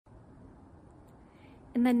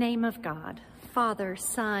In the name of God, Father,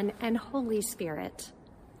 Son, and Holy Spirit.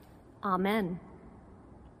 Amen.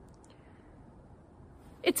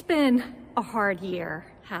 It's been a hard year,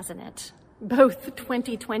 hasn't it? Both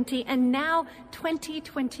 2020 and now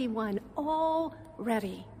 2021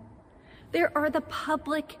 already. There are the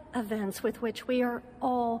public events with which we are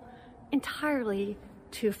all entirely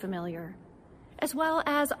too familiar, as well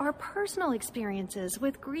as our personal experiences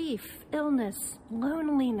with grief, illness,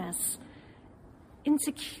 loneliness,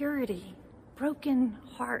 insecurity, broken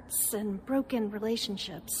hearts, and broken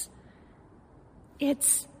relationships.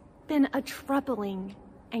 It's been a troubling,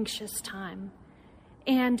 anxious time,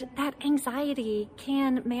 and that anxiety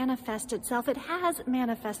can manifest itself. It has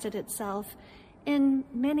manifested itself in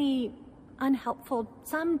many unhelpful,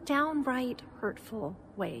 some downright hurtful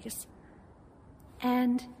ways.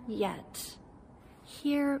 And yet,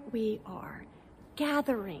 here we are,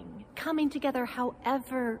 gathering, coming together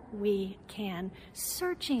however we can,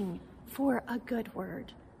 searching for a good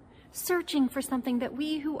word, searching for something that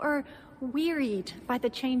we who are wearied by the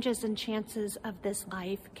changes and chances of this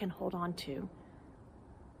life can hold on to.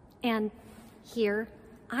 And here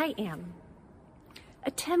I am,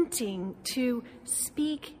 attempting to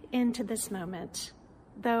speak into this moment,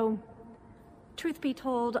 though, truth be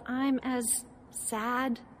told, I'm as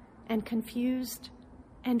sad and confused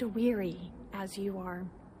and weary as you are.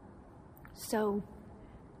 So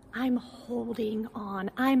I'm holding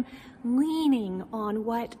on. I'm leaning on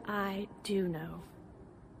what I do know.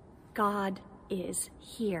 God is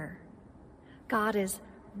here. God is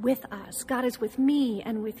with us. God is with me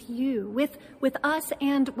and with you, with us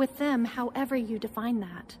and with them, however you define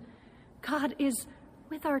that. God is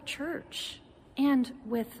with our church and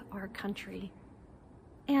with our country.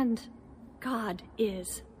 And God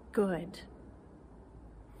is good.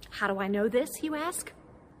 How do I know this, you ask?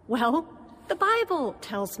 Well, the Bible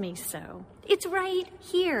tells me so. It's right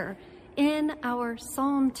here in our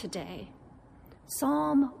psalm today,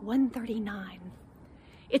 Psalm 139.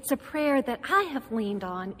 It's a prayer that I have leaned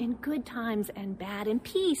on in good times and bad, in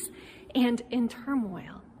peace and in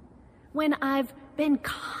turmoil, when I've been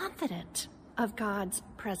confident of God's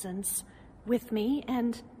presence with me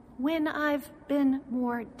and when I've been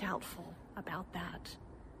more doubtful about that.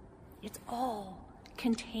 It's all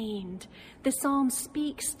contained. The psalm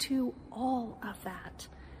speaks to all of that.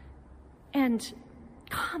 And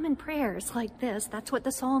common prayers like this, that's what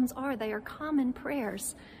the psalms are. They are common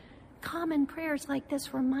prayers. Common prayers like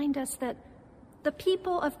this remind us that the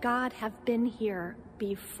people of God have been here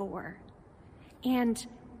before. And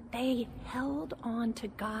they held on to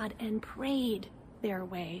God and prayed their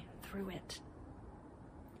way through it.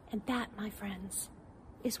 And that, my friends,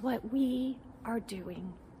 is what we are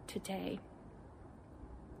doing today.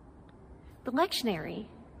 The lectionary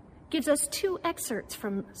gives us two excerpts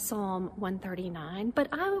from Psalm 139, but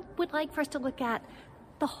I would like for us to look at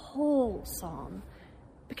the whole psalm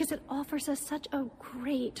because it offers us such a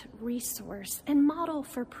great resource and model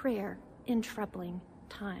for prayer in troubling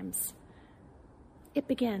times. It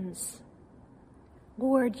begins,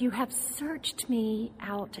 "Lord, you have searched me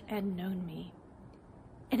out and known me."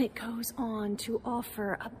 And it goes on to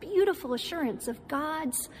offer a beautiful assurance of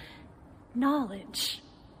God's knowledge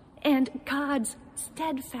and God's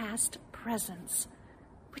steadfast presence,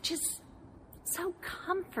 which is so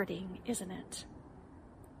comforting, isn't it?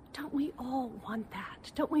 Don't we all want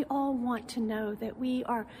that? Don't we all want to know that we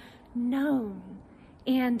are known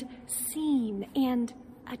and seen and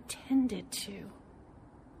attended to?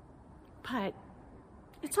 But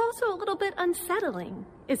it's also a little bit unsettling,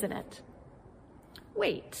 isn't it?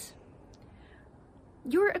 Wait,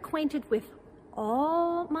 you're acquainted with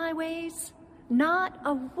all my ways? Not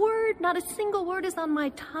a word, not a single word is on my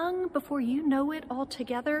tongue before you know it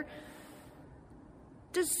altogether?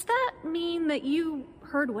 Does that mean that you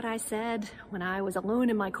heard what I said when I was alone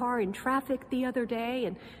in my car in traffic the other day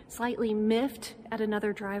and slightly miffed at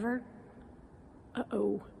another driver?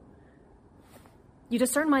 Uh-oh. You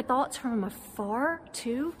discern my thoughts from afar,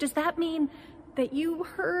 too? Does that mean that you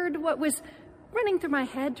heard what was running through my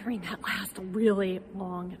head during that last really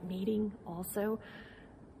long meeting also?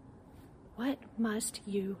 What must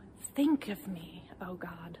you think of me, O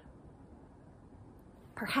God?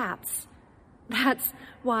 Perhaps that's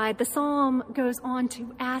why the psalm goes on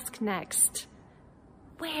to ask next,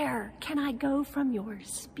 where can I go from your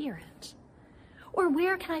spirit? Or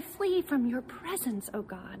where can I flee from your presence, O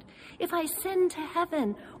God? If I ascend to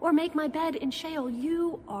heaven or make my bed in Sheol,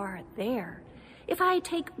 you are there. If I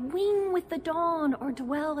take wing with the dawn or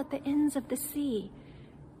dwell at the ends of the sea,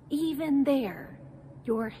 even there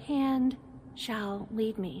your hand shall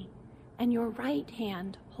lead me, and your right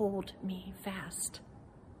hand hold me fast.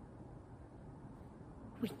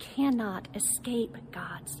 We cannot escape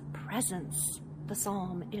God's presence, the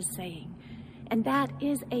psalm is saying. And that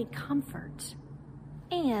is a comfort.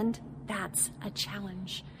 And that's a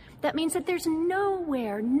challenge. That means that there's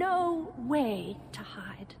nowhere, no way to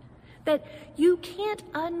hide. That you can't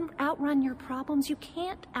outrun your problems. You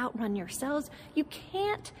can't outrun yourselves. You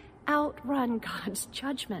can't outrun God's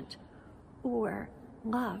judgment or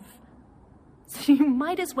love. So you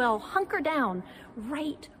might as well hunker down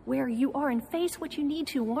right where you are and face what you need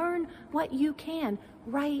to, learn what you can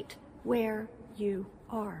right where you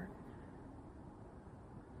are.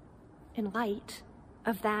 In light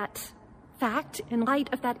of that fact, in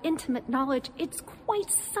light of that intimate knowledge, it's quite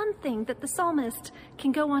something that the psalmist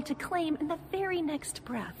can go on to claim in the very next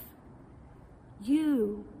breath.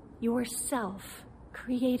 You yourself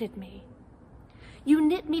created me. You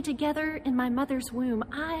knit me together in my mother's womb.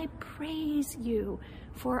 I praise you,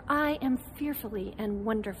 for I am fearfully and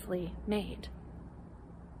wonderfully made.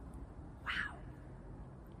 Wow.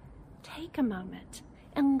 Take a moment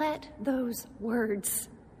and let those words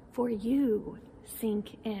for you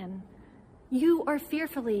sink in. You are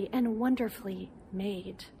fearfully and wonderfully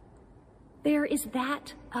made. There is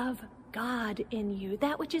that of God in you.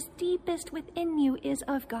 That which is deepest within you is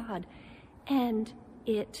of God, and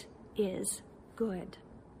it is good.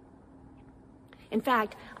 In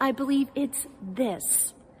fact, I believe it's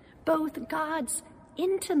this, both God's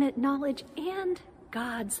intimate knowledge and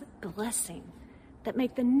God's blessing, that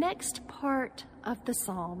make the next part of the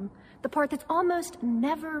psalm, the part that's almost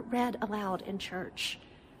never read aloud in church,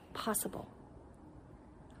 possible.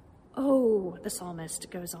 Oh, the psalmist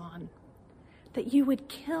goes on, that you would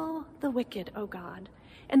kill the wicked, O God,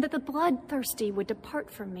 and that the bloodthirsty would depart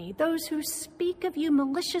from me, those who speak of you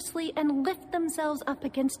maliciously and lift themselves up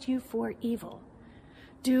against you for evil.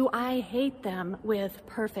 Do I hate them with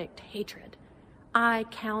perfect hatred? I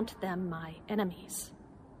count them my enemies.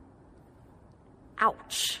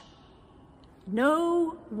 Ouch.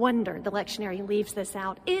 No wonder the lectionary leaves this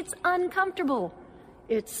out. It's uncomfortable.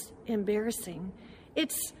 It's embarrassing.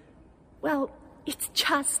 It's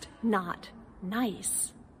just not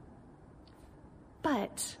nice.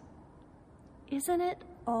 But isn't it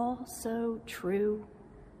all so true?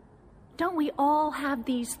 Don't we all have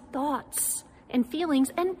these thoughts and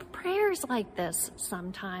feelings and prayers like this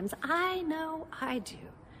sometimes? I know I do.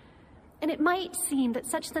 And it might seem that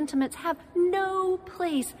such sentiments have no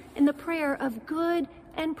place in the prayer of good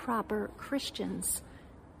and proper Christians,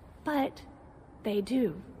 but they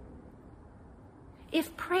do.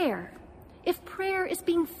 If prayer is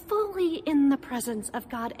being fully in the presence of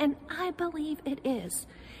God, and I believe it is,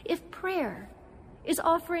 if prayer is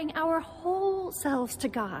offering our whole selves to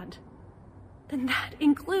God, then that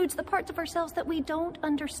includes the parts of ourselves that we don't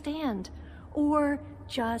understand or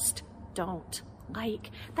just don't like.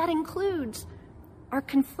 That includes our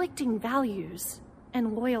conflicting values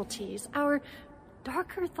and loyalties, our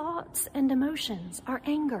darker thoughts and emotions, our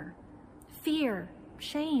anger, fear,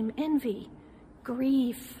 shame, envy,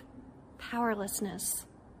 grief, powerlessness.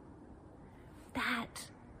 That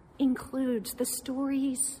includes the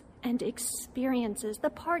stories and experiences, the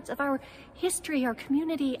parts of our history, our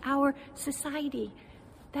community, our society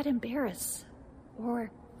that embarrass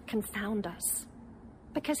or confound us.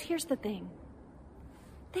 Because here's the thing,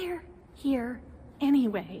 they're here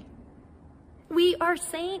anyway. We are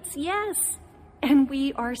saints, yes, and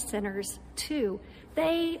we are sinners too.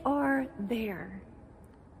 They are there.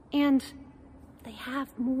 And they have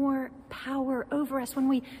more power over us when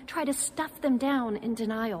we try to stuff them down in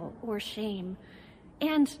denial or shame.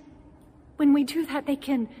 And when we do that, they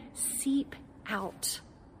can seep out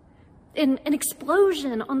in an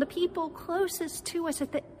explosion on the people closest to us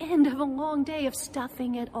at the end of a long day of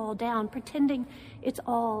stuffing it all down, pretending it's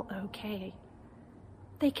all okay.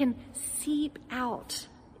 They can seep out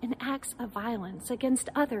in acts of violence against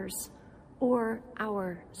others or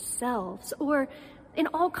ourselves, or in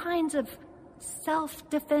all kinds of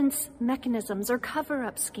self-defense mechanisms or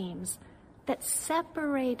cover-up schemes that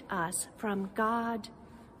separate us from God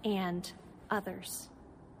and others.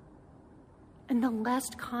 And the less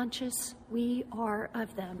conscious we are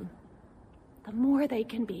of them, the more they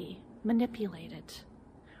can be manipulated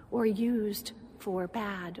or used for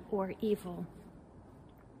bad or evil.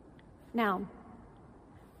 Now,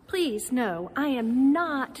 please know, I am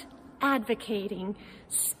not advocating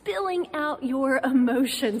spilling out your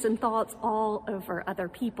emotions and thoughts all over other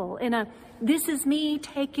people in a "this is me,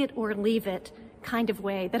 take it or leave it" kind of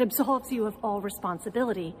way that absolves you of all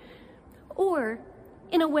responsibility, or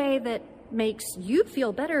in a way that makes you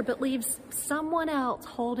feel better but leaves someone else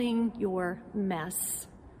holding your mess.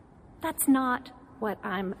 That's not what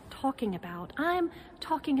I'm talking about. I'm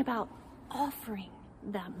talking about offering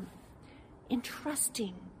them,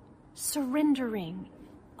 entrusting, surrendering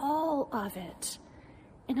all of it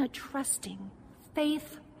in a trusting,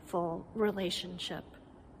 faithful relationship.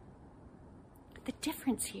 The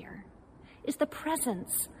difference here is the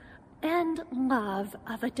presence and love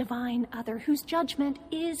of a divine other whose judgment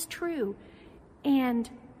is true and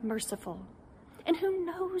merciful, and who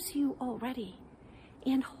knows you already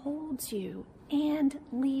and holds you and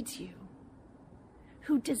leads you,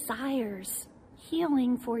 who desires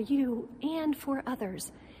healing for you and for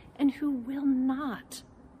others, and who will not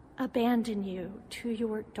abandon you to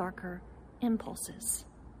your darker impulses.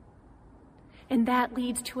 And that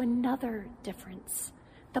leads to another difference,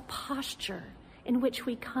 the posture in which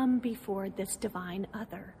we come before this divine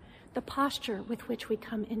other, the posture with which we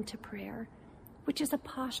come into prayer, which is a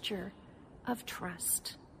posture of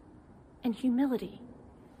trust and humility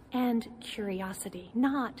and curiosity,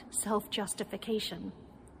 not self-justification.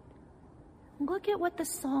 Look at what the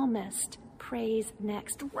psalmist prays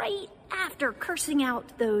next, right after cursing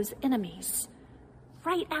out those enemies,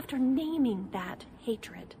 right after naming that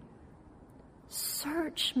hatred.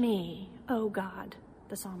 Search me, O God,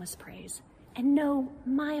 the psalmist prays, and know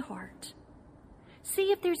my heart.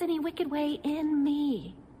 See if there's any wicked way in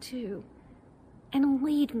me, too, and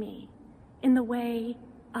lead me in the way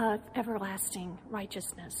of everlasting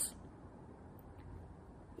righteousness.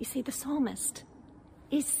 You see, the psalmist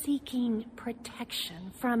is seeking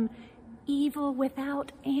protection from evil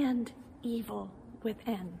without and evil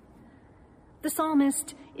within. The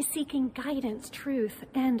psalmist is seeking guidance, truth,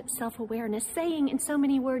 and self-awareness, saying in so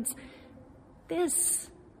many words, this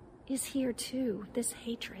is here too, this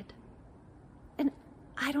hatred. And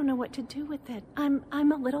I don't know what to do with it. I'm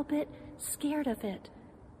a little bit scared of it.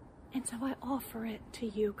 And so I offer it to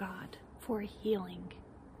you, God, for healing.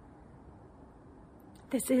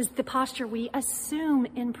 This is the posture we assume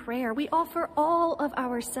in prayer. We offer all of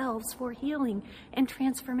ourselves for healing and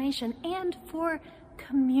transformation and for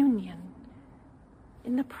communion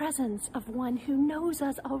in the presence of one who knows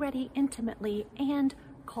us already intimately and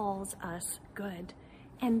calls us good.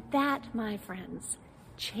 And that, my friends,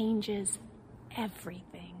 changes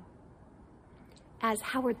everything. As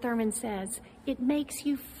Howard Thurman says, it makes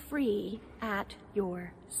you free at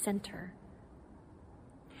your center.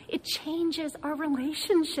 It changes our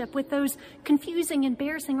relationship with those confusing,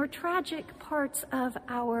 embarrassing, or tragic parts of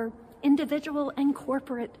our individual and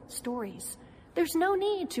corporate stories. There's no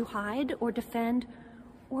need to hide or defend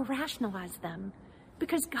or rationalize them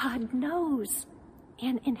because God knows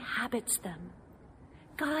and inhabits them.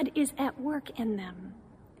 God is at work in them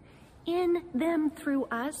through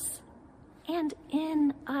us, and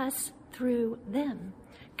in us through them.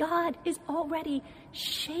 God is already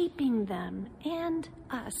shaping them and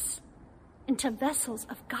us into vessels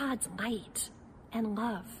of God's light and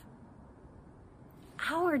love.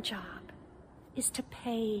 Our job is to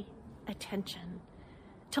pay attention,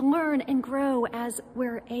 to learn and grow as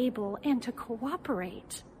we're able, and to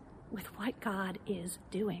cooperate with what God is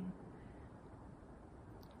doing.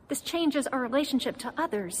 This changes our relationship to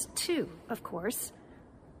others, too, of course.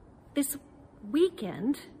 This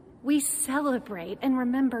weekend, we celebrate and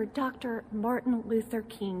remember Dr. Martin Luther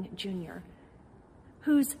King Jr.,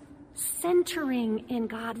 whose centering in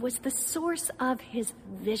God was the source of his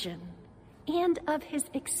vision and of his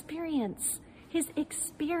experience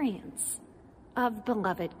of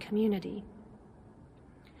beloved community.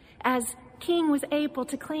 As King was able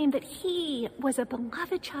to claim that he was a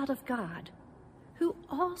beloved child of God who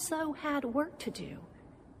also had work to do,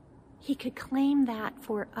 he could claim that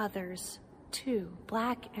for others too,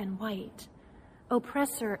 black and white,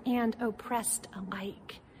 oppressor and oppressed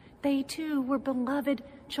alike. They too were beloved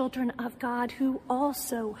children of God who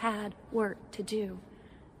also had work to do.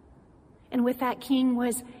 And with that, King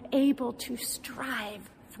was able to strive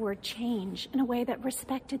for change in a way that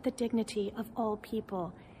respected the dignity of all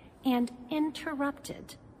people and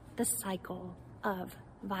interrupted the cycle of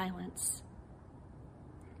violence.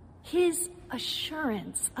 His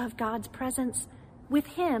assurance of God's presence with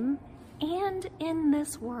him and in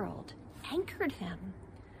this world anchored him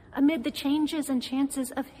amid the changes and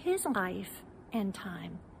chances of his life and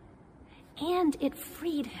time. And it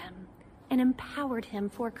freed him and empowered him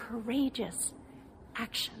for courageous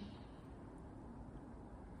action.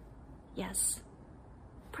 Yes,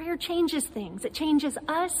 prayer changes things. It changes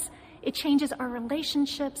us. It changes our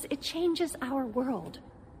relationships. It changes our world.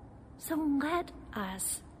 So let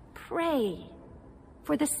us pray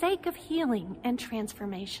for the sake of healing and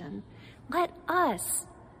transformation. Let us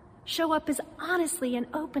show up as honestly and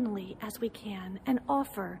openly as we can and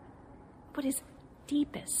offer what is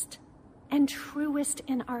deepest and truest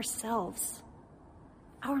in ourselves,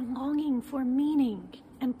 our longing for meaning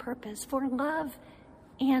and purpose, for love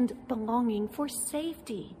and belonging, for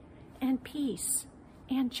safety and peace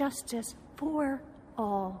and justice for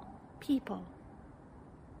all people.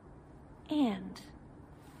 And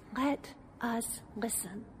let us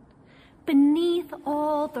listen. Beneath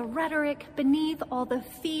all the rhetoric, beneath all the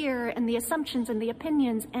fear and the assumptions and the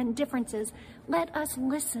opinions and differences, let us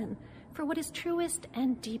listen for what is truest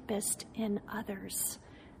and deepest in others,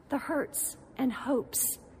 the hurts and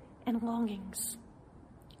hopes and longings,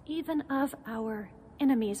 even of our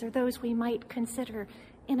enemies, or those we might consider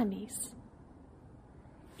enemies.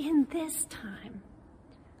 In this time,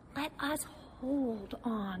 let us hold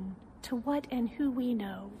on to what and who we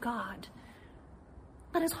know, God.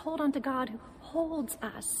 Let us hold on to God who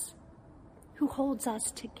holds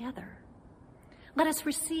us together. Let us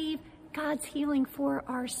receive God's healing for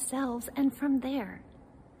ourselves, and from there,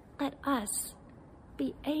 let us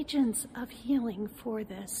be agents of healing for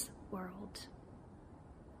this world.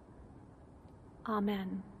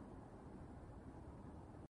 Amen.